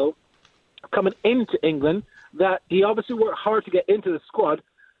niggle coming into England, that he obviously worked hard to get into the squad,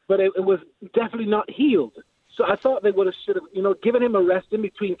 but it was definitely not healed. So I thought they should have given him a rest in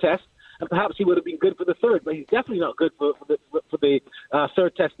between tests, and perhaps he would have been good for the third. But he's definitely not good for the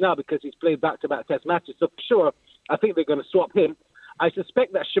third Test now, because he's played back-to-back Test matches. So for sure, I think they're going to swap him. I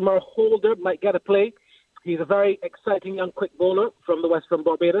suspect that Shamar Holder might get a play. He's a very exciting young quick bowler from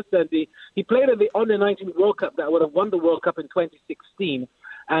Barbados, and he played at the Under-19 World Cup that would have won the World Cup in 2016.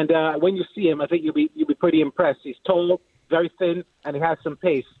 And when you see him, I think you'll be pretty impressed. He's tall, very thin, and he has some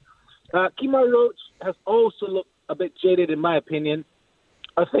pace. Kemar Roach has also looked a bit jaded, in my opinion.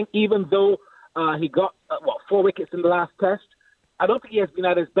 I think even though he got 4 wickets in the last test, I don't think he has been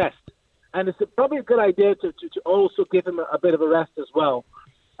at his best. And it's probably a good idea to also give him a bit of a rest as well.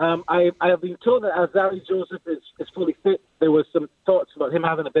 I have been told that Azari Joseph is fully fit. There was some thoughts about him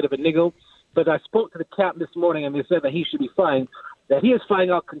having a bit of a niggle, but I spoke to the camp this morning and they said that he should be fine. That he is fine.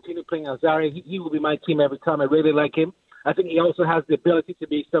 I'll continue playing Azari. He will be my team every time. I really like him. I think he also has the ability to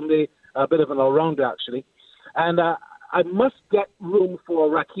be someday a bit of an all-rounder, actually. And I must get room for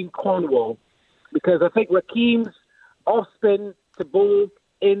Raheem Cornwall because I think Raheem's off-spin to bowl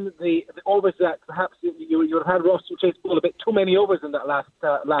in the overs that perhaps you would have had Roscoe Chase bowl a bit too many overs in that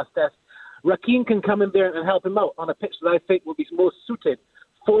last test. Raheem can come in there and help him out on a pitch that I think will be most suited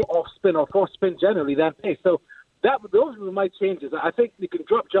for off-spin or for spin generally than pace. So those were my changes. I think we can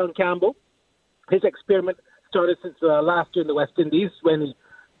drop John Campbell. His experiment started since last year in the West Indies when he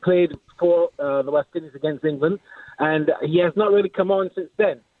played for the West Indies against England, and he has not really come on since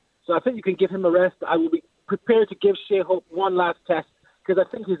then. So I think you can give him a rest. I will be prepared to give Shea Hope one last test because I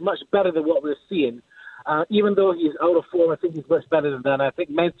think he's much better than what we're seeing. Even though he's out of form, I think he's much better than that. I think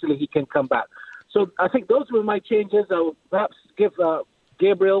mentally he can come back. So I think those were my changes. I will perhaps give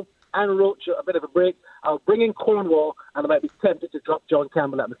Gabriel and Roach a bit of a break. I'll bring in Cornwall, and I might be tempted to drop John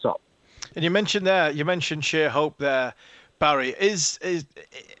Campbell at the top. And you mentioned Shea Hope there, Barry. Is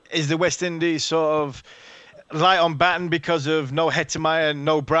the West Indies sort of light on batting because of no Hettemyer and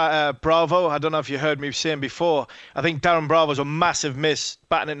no Bravo? I don't know if you heard me saying before. I think Darren Bravo's a massive miss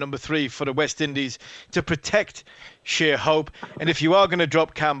batting at number 3 for the West Indies to protect Shea Hope. And if you are going to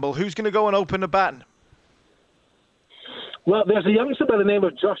drop Campbell, who's going to go and open the batting? Well, there's a youngster by the name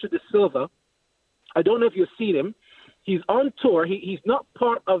of Joshua De Silva. I don't know if you've seen him. He's on tour. He's not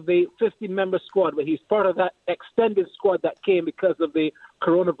part of the 50-member squad, but he's part of that extended squad that came because of the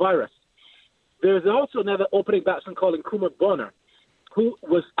coronavirus. There's also another opening batsman called Nkrumah Bonner, who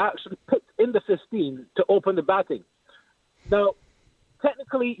was actually picked in the 15 to open the batting. Now,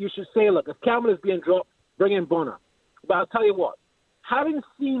 technically, you should say, look, if Campbell is being dropped, bring in Bonner. But I'll tell you what, having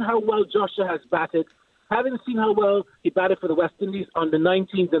seen how well Joshua has batted, having seen how well he batted for the West Indies on the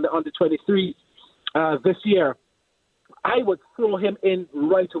 19s and the under-23s this year, I would throw him in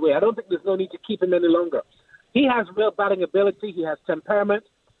right away. I don't think there's no need to keep him any longer. He has real batting ability. He has temperament.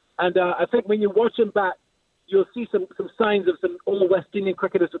 And I think when you watch him bat, you'll see some signs of some old West Indian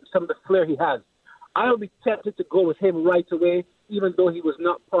cricketers with some of the flair he has. I would be tempted to go with him right away, even though he was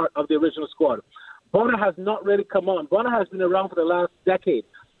not part of the original squad. Bonner has not really come on. Bonner has been around for the last decade,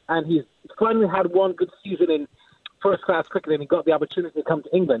 and he's finally had one good season in first-class cricket, and he got the opportunity to come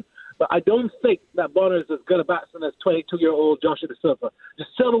to England. But I don't think that Bonner is as good a batsman as 22-year-old Joshua De Silva. De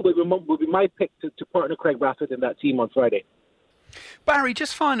Silva will be my pick to partner Craig Brathwaite in that team on Friday. Barry,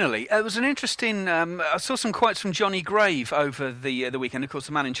 just finally, it was an interesting. I saw some quotes from Johnny Grave over the weekend. Of course,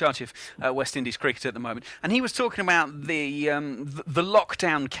 the man in charge of West Indies cricket at the moment, and he was talking about the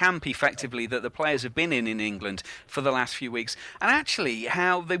lockdown camp, effectively, that the players have been in England for the last few weeks, and actually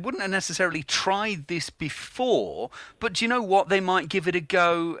how they wouldn't have necessarily tried this before, but do you know what? They might give it a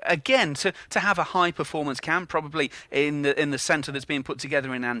go again to have a high performance camp, probably in the centre that's being put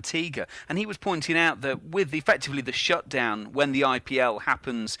together in Antigua. And he was pointing out that with effectively the shutdown when the IPL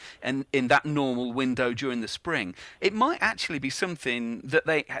happens in that normal window during the spring, it might actually be something that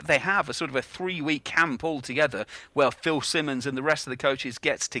they have a sort of a 3-week camp altogether where Phil Simmons and the rest of the coaches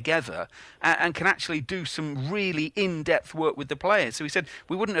gets together and can actually do some really in-depth work with the players. So he said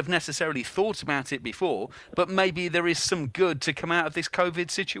we wouldn't have necessarily thought about it before, but maybe there is some good to come out of this COVID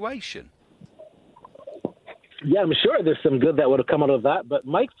situation. Yeah, I'm sure there's some good that would have come out of that. But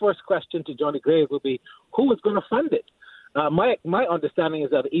my first question to Johnny Grave would be, who is going to fund it? My understanding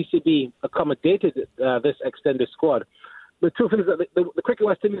is that the ECB accommodated this extended squad. The truth is that the Cricket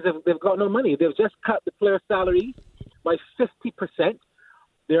West Indies, they've got no money. They've just cut the players' salaries by 50%.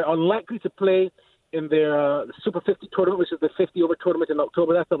 They're unlikely to play in their Super 50 tournament, which is the 50-over tournament in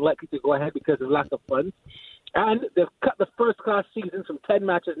October. That's unlikely to go ahead because of lack of funds. And they've cut the first-class season from 10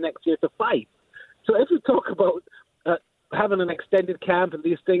 matches next year to 5. So if we talk about having an extended camp and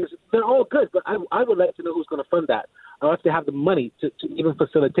these things, they're all good, but I would like to know who's going to fund that, or if they have the money to even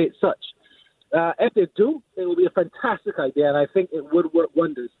facilitate such. If they do, it will be a fantastic idea, and I think it would work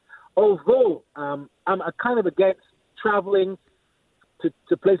wonders. Although I'm kind of against travelling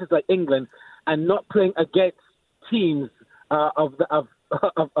to places like England and not playing against teams of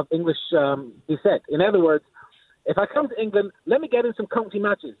English descent. In other words, if I come to England, let me get in some county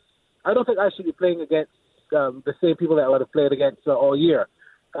matches. I don't think I should be playing against the same people that I would have played against all year.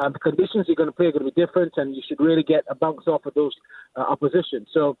 The conditions you're going to play are going to be different, and you should really get a bounce off of those opposition.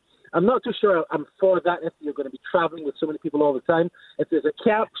 So I'm not too sure I'm for that if you're going to be traveling with so many people all the time. If there's a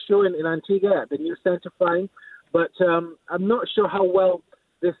camp showing in Antigua at the new centre, fine. But I'm not sure how well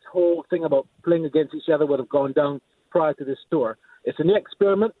this whole thing about playing against each other would have gone down prior to this tour. It's a new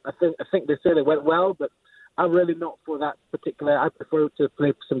experiment. I think they said it went well, but I'm really not for that particular. I prefer to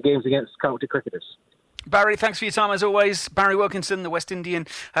play some games against county cricketers. Barry, thanks for your time as always. Barry Wilkinson, the West Indian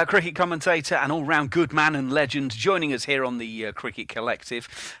cricket commentator and all-round good man and legend, joining us here on the Cricket Collective.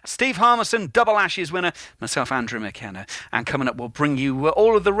 Steve Harmison, double Ashes winner, myself, Andrew McKenna. And coming up, we'll bring you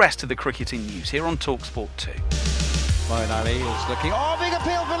all of the rest of the cricketing news here on TalkSport 2. Moeen Ali is looking. Oh, big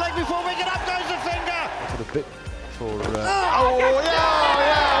appeal for leg before wicket. Up goes the finger. For the bit for. Well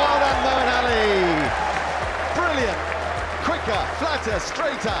done, Moeen Ali. Brilliant. Quicker, flatter,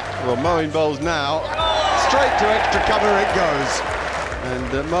 straighter. Well, Moeen bowls now. Straight to extra cover it goes.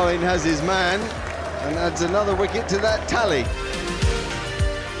 And Moeen has his man and adds another wicket to that tally.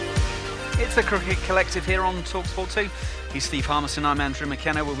 It's the Cricket Collective here on TalkSport 2. He's Steve Harmison, I'm Andrew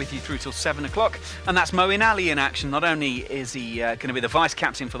McKenna. We're with you through till 7 o'clock. And that's Moeen Ali in action. Not only is he going to be the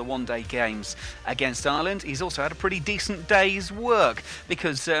vice-captain for the one-day games against Ireland, he's also had a pretty decent day's work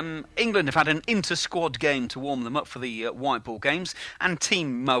because England have had an inter-squad game to warm them up for the white ball games. And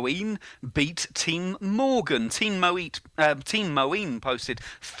Team Moeen beat Team Morgan. Team Moeen posted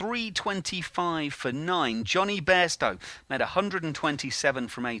 325 for 9. Johnny Bairstow made 127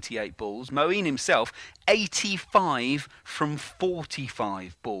 from 88 balls. Moeen himself, 85 from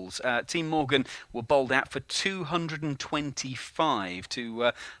 45 balls. Team Morgan were bowled out for 225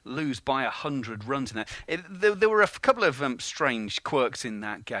 to lose by 100 runs in that. There were a couple of strange quirks in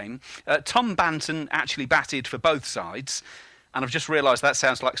that game. Tom Banton actually batted for both sides. And I've just realised that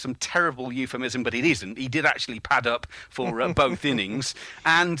sounds like some terrible euphemism, but it isn't. He did actually pad up for both innings.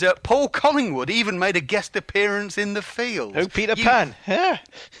 And Paul Collingwood even made a guest appearance in the field. Oh, Peter Pan. Yeah.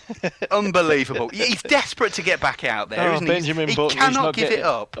 Unbelievable. He's desperate to get back out there, isn't he? Benjamin Button, he cannot give it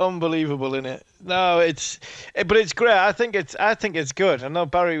up. Unbelievable, isn't it? No, but it's great. I think it's good. I know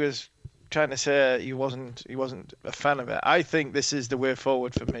Barry was trying to say he wasn't a fan of it. I think this is the way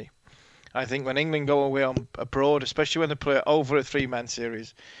forward for me. I think when England go away abroad, especially when they play over a three-man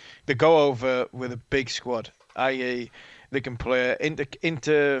series, they go over with a big squad, i.e. they can play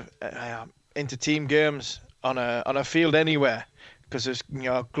inter-team games on a field anywhere because there's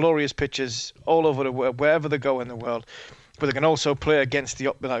glorious pitches all over the world, wherever they go in the world. But they can also play against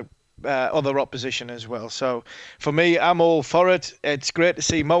the other opposition as well. So for me, I'm all for it. It's great to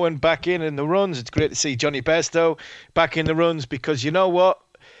see Moeen back in the runs. It's great to see Johnny Bairstow back in the runs because you know what?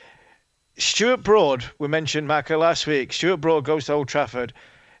 Stuart Broad, we mentioned Maka last week. Stuart Broad goes to Old Trafford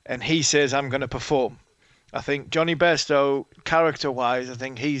and he says, I'm going to perform. I think Johnny Bairstow, character-wise, I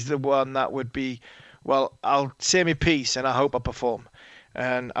think he's the one that would be, well, I'll say my piece and I hope I perform.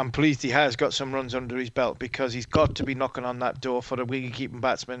 And I'm pleased he has got some runs under his belt because he's got to be knocking on that door for the wicket-keeping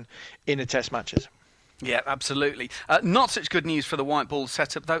batsman in the Test matches. Yeah, absolutely. Not such good news for the white ball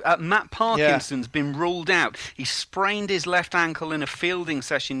setup, though. Matt Parkinson's been ruled out. He sprained his left ankle in a fielding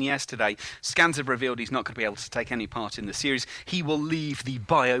session yesterday. Scans have revealed he's not going to be able to take any part in the series. He will leave the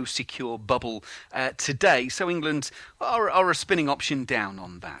biosecure bubble today. So England are a spinning option down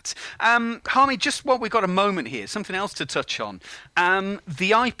on that. Harmy, just while we've got a moment here, something else to touch on. The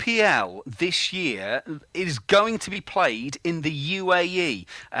IPL this year is going to be played in the UAE.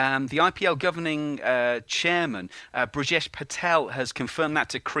 The IPL governing chairman, Brajesh Patel, has confirmed that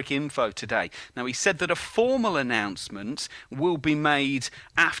to Cricinfo today. Now, he said that a formal announcement will be made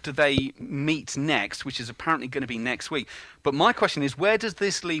after they meet next, which is apparently going to be next week. But my question is, where does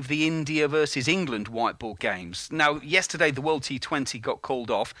this leave the India versus England white ball games? Now, yesterday the World T20 got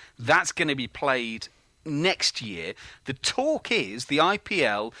called off. That's going to be played next year. The talk is the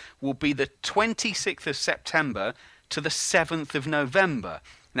IPL will be the 26th of September to the 7th of November.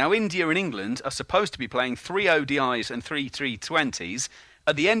 Now, India and England are supposed to be playing 3 ODIs and 3 T20s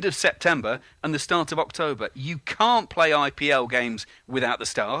at the end of September and the start of October. You can't play IPL games without the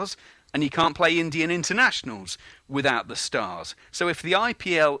Stars, and you can't play Indian internationals without the Stars. So if the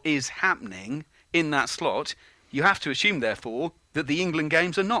IPL is happening in that slot, you have to assume, therefore, that the England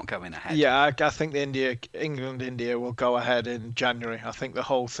games are not going ahead. Yeah, I think the England-India will go ahead in January. I think the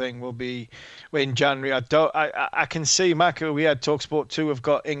whole thing will be in January. I can see, Maka, we had TalkSport 2 have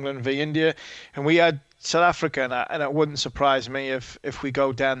got England v India, and we had South Africa, and it wouldn't surprise me if we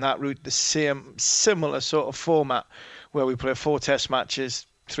go down that route, the similar sort of format where we play 4 Test matches,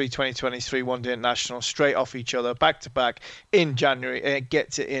 3 2020s, 3 one-day internationals, straight off each other, back-to-back in January, and it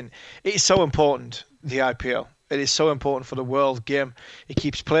gets it in. It's so important, the IPL. It is so important for the world game. It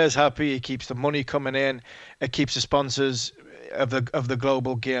keeps players happy. It keeps the money coming in. It keeps the sponsors of the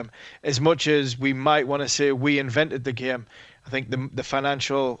global game. As much as we might want to say we invented the game, I think the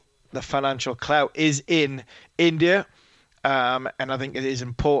financial clout is in India, and I think it is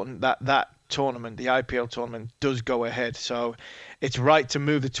important that tournament, the IPL tournament, does go ahead. So it's right to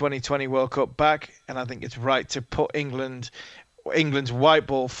move the 2020 World Cup back, and I think it's right to put England's white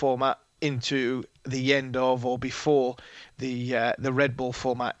ball format into the end of or before the red ball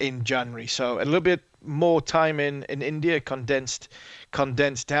format in January. So a little bit more time in India, condensed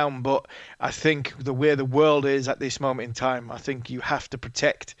down. But I think the way the world is at this moment in time, I think you have to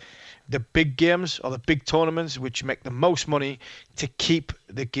protect the big games or the big tournaments which make the most money to keep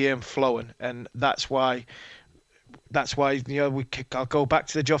the game flowing. And that's why I'll go back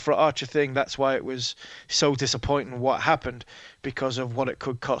to the Jofra Archer thing. That's why it was so disappointing what happened, because of what it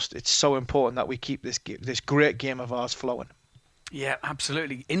could cost. It's so important that we keep this great game of ours flowing. Yeah,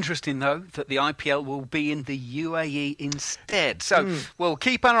 absolutely. Interesting, though, that the IPL will be in the UAE instead. So we'll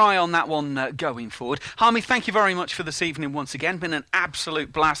keep our eye on that one going forward. Harmy, thank you very much for this evening once again. Been an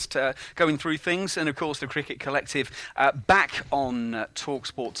absolute blast going through things. And, of course, the Cricket Collective back on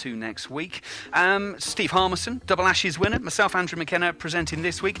TalkSport 2 next week. Steve Harmison, Double Ashes winner. Myself, Andrew McKenna, presenting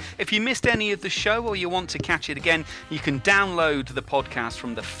this week. If you missed any of the show or you want to catch it again, you can download the podcast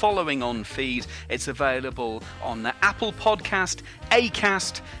from the following on feed. It's available on the Apple Podcast,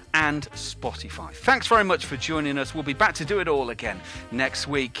 Acast and Spotify. Thanks very much for joining us. We'll be back to do it all again next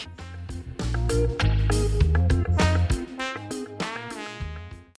week.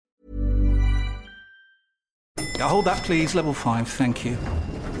 Hold that, please. Level 5, thank you.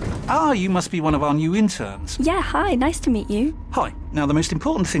 You must be one of our new interns. Yeah, hi, nice to meet you. Hi. Now, the most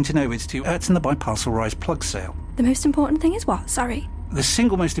important thing to know is to in the Biparcel Rise plug sale. The most important thing is what? Sorry. The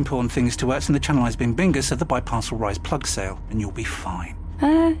single most important thing is to in the Channelized Bing Bingus of the Biparcel Rise plug sale, and you'll be fine.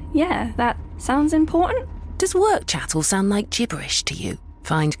 Yeah, that sounds important. Does work chat all sound like gibberish to you?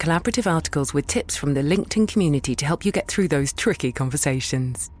 Find collaborative articles with tips from the LinkedIn community to help you get through those tricky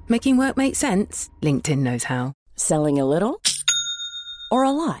conversations. Making work make sense? LinkedIn knows how. Selling a little or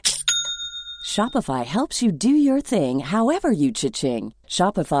a lot? Shopify helps you do your thing however you cha-ching.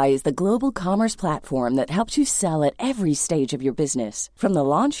 Shopify is the global commerce platform that helps you sell at every stage of your business. From the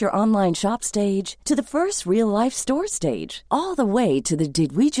launch your online shop stage to the first real-life store stage, all the way to the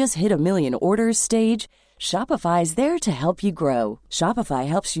did we just hit a million orders stage. Shopify is there to help you grow. Shopify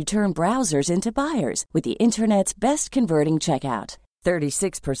helps you turn browsers into buyers with the internet's best converting checkout.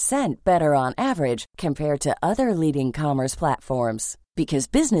 36% better on average compared to other leading commerce platforms. Because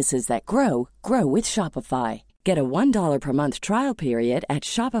businesses that grow, grow with Shopify. Get a $1 per month trial period at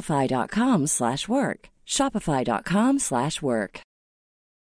shopify.com/work. Shopify.com/work.